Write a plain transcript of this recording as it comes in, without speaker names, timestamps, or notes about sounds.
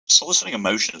soliciting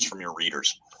emotions from your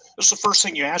readers. This is the first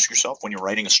thing you ask yourself when you're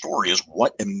writing a story is,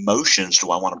 what emotions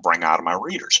do I want to bring out of my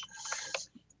readers?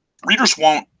 Readers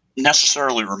won't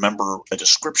necessarily remember a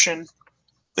description.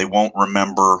 They won't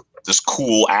remember this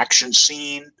cool action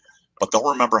scene, but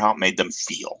they'll remember how it made them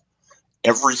feel.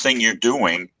 Everything you're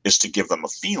doing is to give them a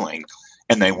feeling.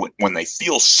 And when they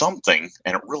feel something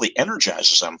and it really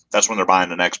energizes them, that's when they're buying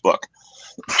the next book.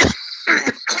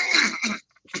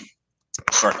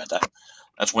 Sorry about that.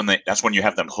 That's when you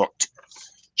have them hooked.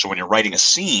 So when you're writing a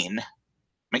scene,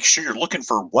 make sure you're looking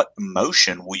for what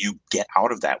emotion will you get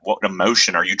out of that? What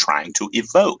emotion are you trying to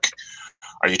evoke?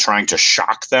 Are you trying to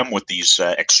shock them with these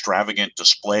extravagant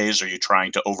displays? Are you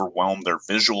trying to overwhelm their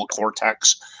visual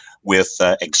cortex with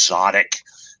exotic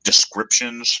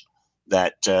descriptions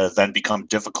that then become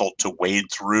difficult to wade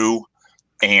through?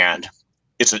 And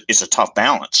it's a tough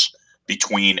balance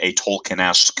between a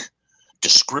Tolkien-esque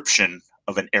description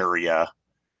of an area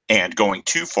and going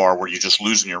too far where you're just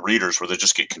losing your readers, where they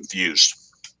just get confused.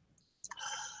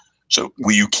 So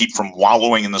will you keep from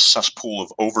wallowing in the cesspool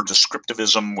of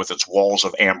overdescriptivism with its walls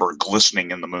of amber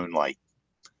glistening in the moonlight?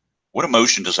 What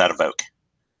emotion does that evoke?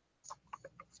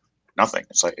 Nothing.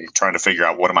 It's like you're trying to figure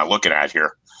out, what am I looking at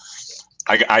here?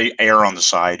 I err on the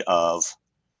side of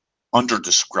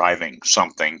under-describing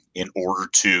something in order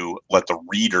to let the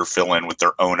reader fill in with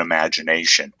their own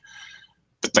imagination.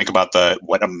 But think about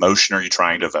what emotion are you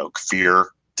trying to evoke? Fear,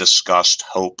 disgust,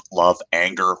 hope, love,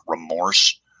 anger,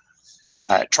 remorse.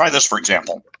 Try this, for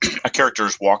example. A character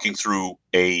is walking through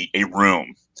a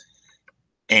room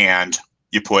and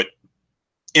you put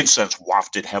incense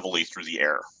wafted heavily through the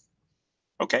air.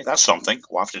 Okay, that's something.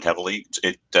 Wafted heavily.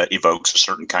 It evokes a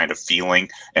certain kind of feeling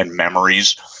and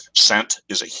memories. Scent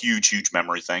is a huge, huge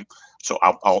memory thing. So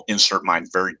I'll insert mine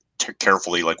very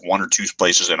carefully, like 1 or 2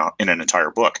 places in an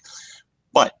entire book.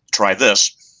 But try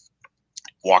this.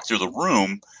 Walk through the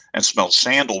room and smell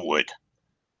sandalwood.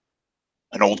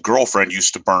 An old girlfriend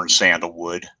used to burn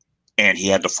sandalwood, and he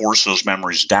had to force those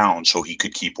memories down so he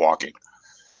could keep walking.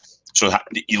 So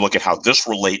you look at how this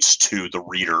relates to the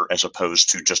reader as opposed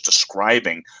to just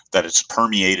describing that it's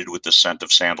permeated with the scent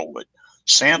of sandalwood.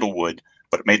 Sandalwood,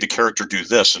 but it made the character do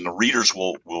this, and the readers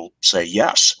will say,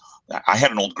 yes, I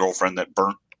had an old girlfriend that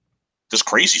burnt this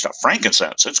crazy stuff,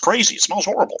 frankincense. It's crazy. It smells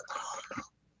horrible.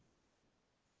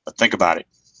 But think about it.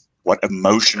 What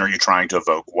emotion are you trying to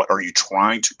evoke? What are you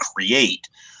trying to create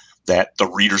that the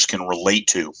readers can relate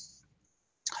to?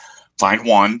 Find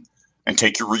one and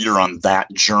take your reader on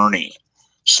that journey.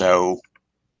 So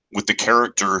with the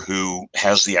character who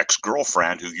has the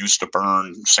ex-girlfriend who used to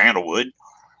burn sandalwood,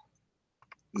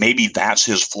 maybe that's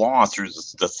his flaw through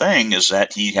the thing, is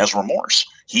that he has remorse.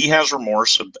 He has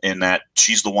remorse in that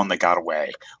she's the one that got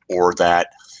away, or that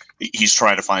he's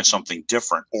trying to find something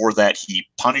different, or that he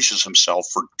punishes himself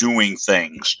for doing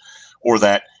things, or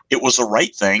that it was the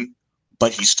right thing,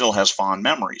 but he still has fond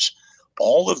memories.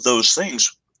 All of those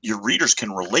things your readers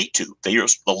can relate to. They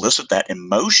elicit that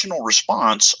emotional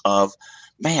response of,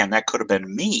 man, that could have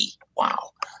been me.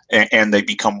 Wow. And they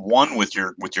become one with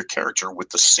your character, with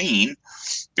the scene,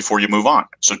 before you move on.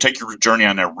 So take your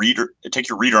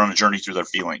reader on a journey through their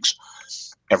feelings.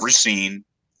 Every scene,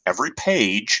 every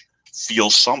page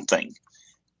feels something.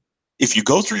 If you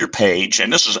go through your page,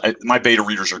 and this is, my beta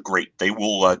readers are great. They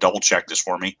will double check this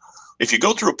for me. If you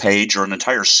go through a page or an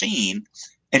entire scene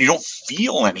and you don't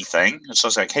feel anything, it's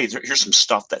just like, hey, here's some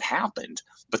stuff that happened,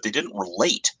 but they didn't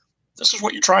relate. This is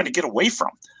what you're trying to get away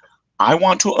from. I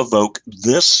want to evoke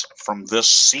this from this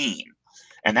scene.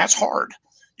 And that's hard.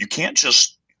 You can't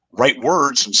just write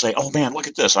words and say, oh man, look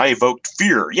at this. I evoked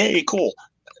fear. Yay, cool.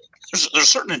 There's a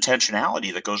certain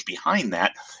intentionality that goes behind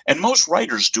that. And most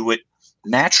writers do it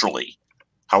naturally.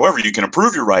 However, you can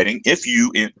improve your writing if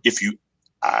you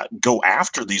go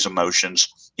after these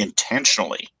emotions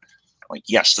intentionally. Like,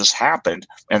 yes, this happened,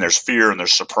 and there's fear, and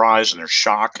there's surprise, and there's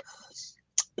shock.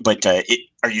 But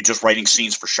are you just writing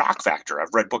scenes for shock factor?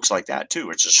 I've read books like that too.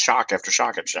 It's just shock after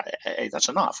shock after shock. Hey, that's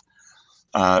enough.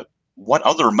 What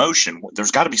other emotion?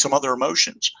 There's got to be some other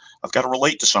emotions. I've got to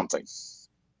relate to something.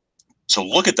 So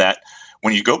look at that.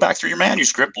 When you go back through your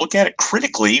manuscript, look at it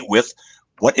critically with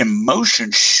what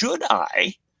emotion did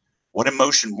I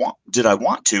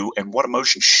want to, and what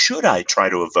emotion should I try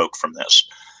to evoke from this?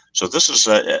 So this is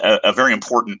a very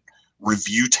important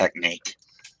review technique.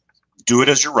 Do it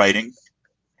as you're writing.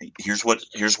 Here's what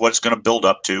it's going to build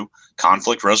up to.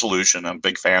 Conflict resolution. I'm a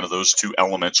big fan of those 2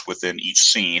 elements within each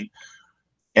scene.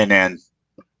 And then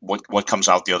what comes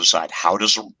out the other side? How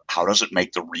does it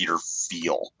make the reader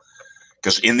feel?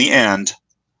 Because in the end,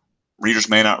 readers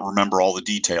may not remember all the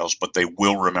details, but they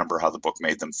will remember how the book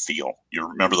made them feel. You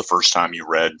remember the first time you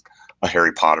read a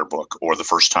Harry Potter book, or the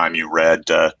first time you read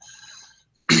The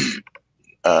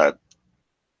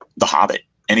Hobbit,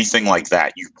 anything like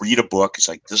that. You read a book, it's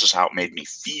like, this is how it made me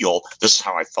feel. This is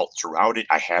how I felt throughout it.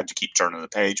 I had to keep turning the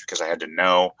page because I had to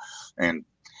know. And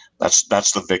that's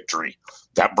the victory.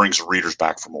 That brings the readers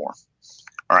back for more.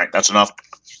 All right, that's enough.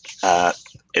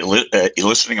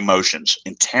 Eliciting emotions.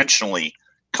 Intentionally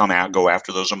go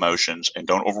after those emotions, and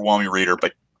don't overwhelm your reader,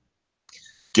 but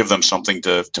give them something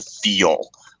to feel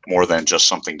more than just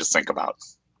something to think about.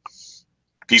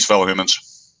 Peace, fellow humans.